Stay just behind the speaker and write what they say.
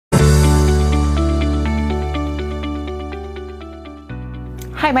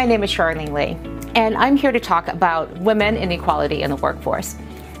Hi, my name is Charlene Li, and I'm here to talk about women and equality in the workforce.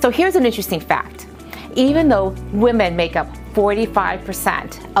 So here's an interesting fact. Even though women make up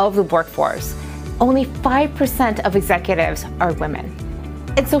 45% of the workforce, only 5% of executives are women.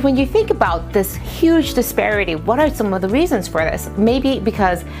 And so when you think about this huge disparity, what are some of the reasons for this? Maybe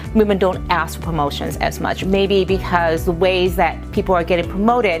because women don't ask for promotions as much. Maybe because the ways that people are getting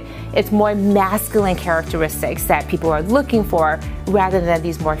promoted, it's more masculine characteristics that people are looking for rather than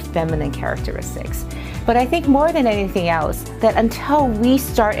these more feminine characteristics. But I think more than anything else, that until we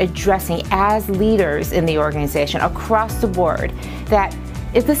start addressing as leaders in the organization across the board, that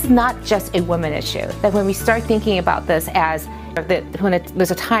this is not just a women issue, that when we start thinking about this as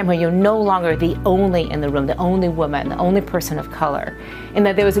there's a time when you're no longer the only in the room, the only woman, the only person of color, and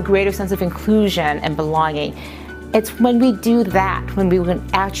that there was a greater sense of inclusion and belonging. It's when we do that, when we can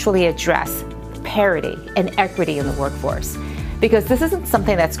actually address parity and equity in the workforce. Because this isn't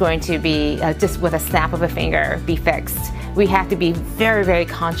something that's going to be just with a snap of a finger be fixed. We have to be very, very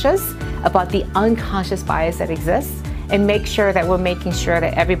conscious about the unconscious bias that exists and make sure that we're making sure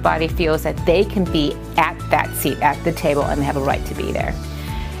that everybody feels that they can be at that seat at the table and have a right to be there.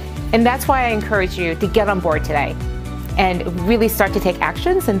 And that's why I encourage you to get on board today and really start to take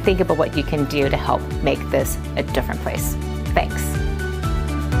actions and think about what you can do to help make this a different place. Thanks.